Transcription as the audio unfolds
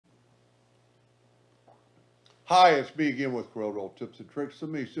Hi, it's me again with Corel Tips and Tricks.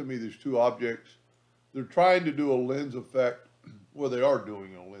 Somebody sent me these two objects. They're trying to do a lens effect. Well, they are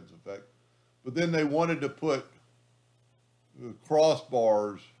doing a lens effect. But then they wanted to put the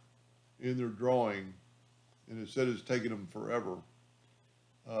crossbars in their drawing, and it said it's taking them forever.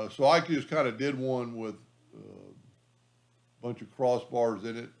 So I just kind of did one with a bunch of crossbars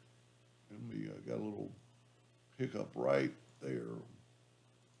in it. And we got a little hiccup right there.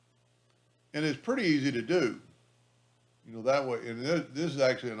 And it's pretty easy to do. You know, that way, and this is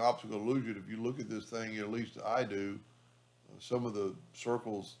actually an optical illusion. If you look at this thing, at least I do, some of the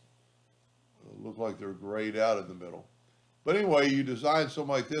circles look like they're grayed out in the middle. But anyway, you design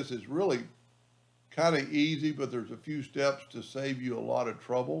something like this. It's really kind of easy, but there's a few steps to save you a lot of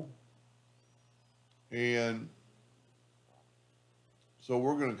trouble. And so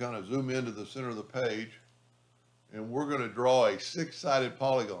we're going to kind of zoom into the center of the page, and we're going to draw a 6-sided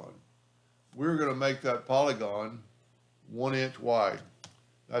polygon. We're going to make that polygon 1 inch wide.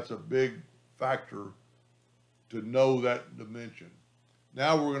 That's a big factor to know that dimension.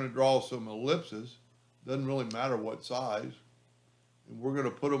 Now we're going to draw some ellipses. Doesn't really matter what size. And we're going to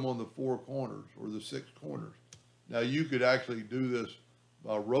put them on the 4 corners or the 6 corners. Now you could actually do this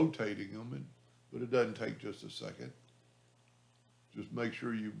by rotating them, but it doesn't take just a second. Just make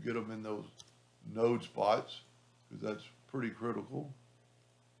sure you get them in those node spots, because that's pretty critical.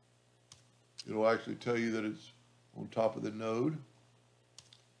 It'll actually tell you that it's on top of the node.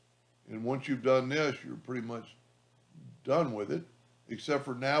 And once you've done this, you're pretty much done with it, except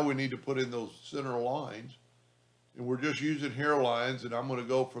for now we need to put in those center lines. And we're just using hairlines, and I'm going to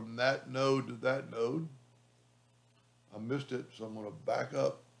go from that node to that node. I missed it, so I'm going to back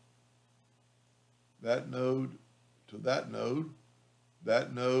up that node to that node,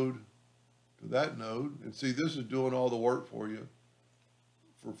 that node to that node. And see, this is doing all the work for you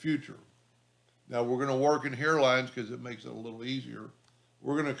for future. Now we're going to work in hairlines because it makes it a little easier.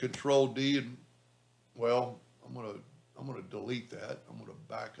 We're going to Control D, and well, I'm going to delete that. I'm going to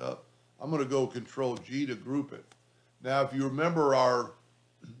back up. I'm going to go Control G to group it. Now, if you remember, our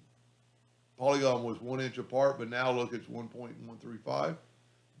polygon was 1 inch apart, but now look, it's 1.135.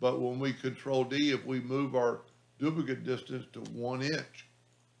 But when we Control D, if we move our duplicate distance to 1 inch,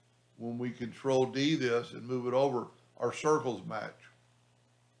 when we Control D this and move it over, our circles match.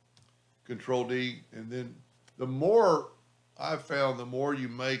 Control D, and then the more I've found, the more you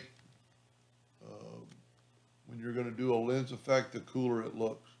make when you're going to do a lens effect, the cooler it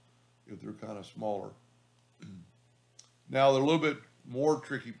looks if they're kind of smaller. Now, the little bit more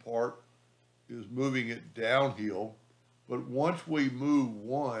tricky part is moving it downhill, but once we move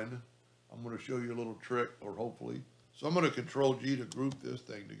one, I'm going to show you a little trick, or hopefully. So I'm going to Control G to group this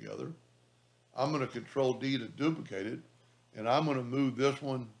thing together. I'm going to Control D to duplicate it, and I'm going to move this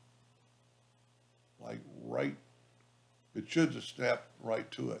one like right, it should just snap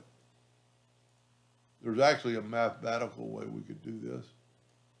right to it. There's actually a mathematical way we could do this.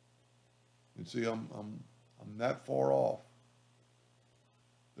 And see, I'm that far off.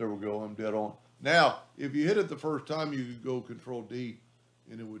 There we go, I'm dead on. Now, if you hit it the first time, you could go Control D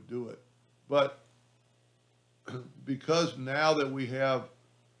and it would do it. But because now that we have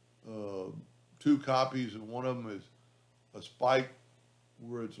 2 copies and one of them is a spike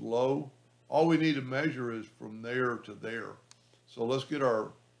where it's low, all we need to measure is from there to there. So let's get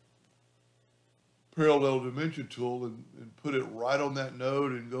our parallel dimension tool and put it right on that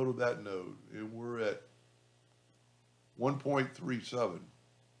node and go to that node. And we're at 1.37.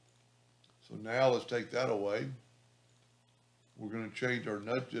 So now let's take that away. We're going to change our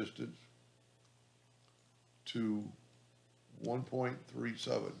nudge distance to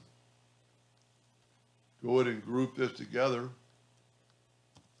 1.37. Go ahead and group this together,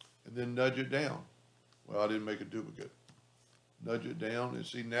 and then nudge it down. Well, I didn't make a duplicate. Nudge it down, and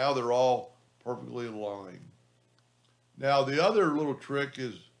see, now they're all perfectly aligned. Now, the other little trick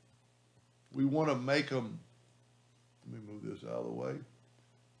is we want to make them, let me move this out of the way.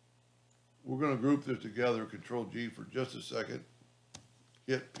 We're going to group this together, Control G for just a second.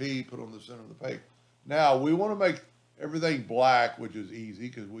 Hit P, put on the center of the page. Now, we want to make everything black, which is easy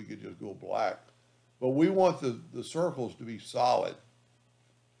because we could just go black. But we want the circles to be solid.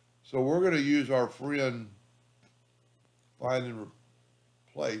 So we're going to use our friend Find and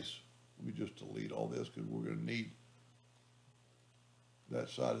Replace. Let me just delete all this because we're going to need that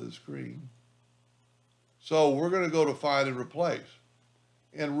side of the screen. So we're going to go to Find and Replace.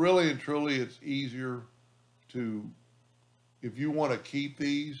 And really and truly, it's easier to, if you want to keep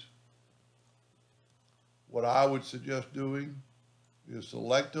these, what I would suggest doing is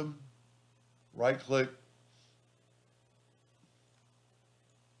select them, right-click,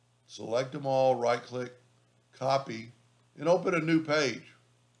 select them all, right-click, copy, and open a new page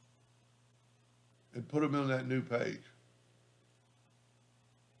and put them in that new page.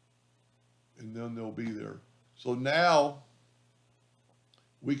 And then they'll be there. So now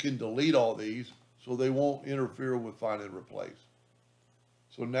we can delete all these so they won't interfere with find and replace.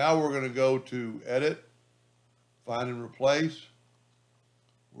 So now we're going to go to edit, find and replace.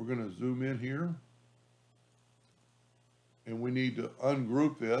 We're going to zoom in here. And we need to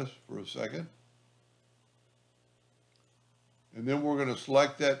ungroup this for a second. And then we're going to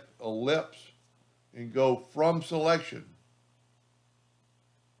select that ellipse and go from selection.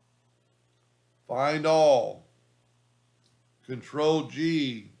 Find all. Control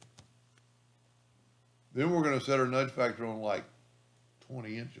G. Then we're going to set our nudge factor on like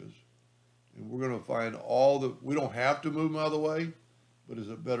 20 inches. And we're going to find all the, we don't have to move them out of the way, but it's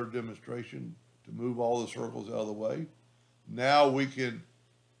a better demonstration to move all the circles out of the way. Now we can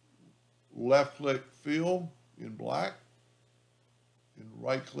left click fill in black and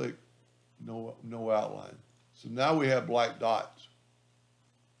right click no outline. So now we have black dots.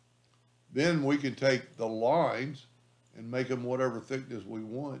 Then we can take the lines and make them whatever thickness we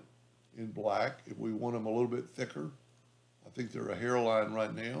want in black. If we want them a little bit thicker, I think they're a hairline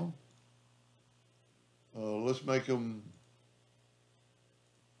right now. Let's make them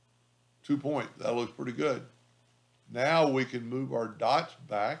 2 point. That looks pretty good. Now we can move our dots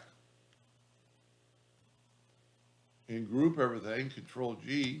back and group everything, Control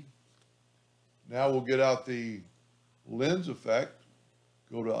G. Now we'll get out the lens effect,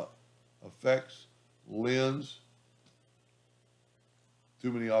 go to Effects, Lens,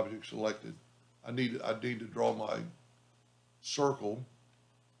 too many objects selected. I need to draw my circle.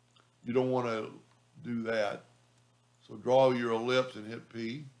 You don't want to do that. So draw your ellipse and hit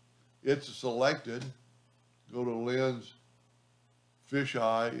P. It's selected. Go to Lens,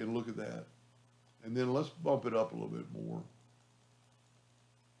 Fisheye, and look at that. And then let's bump it up a little bit more.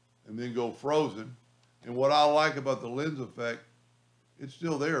 And then go frozen. And what I like about the lens effect, it's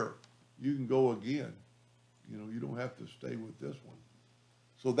still there. You can go again. You know, you don't have to stay with this one.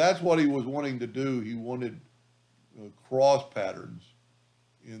 So that's what he was wanting to do. He wanted cross patterns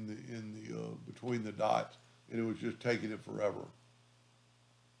in the between the dots, and it was just taking it forever.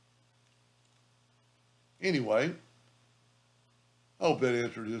 Anyway, I hope that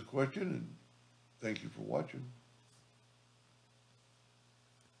answered his question, and thank you for watching.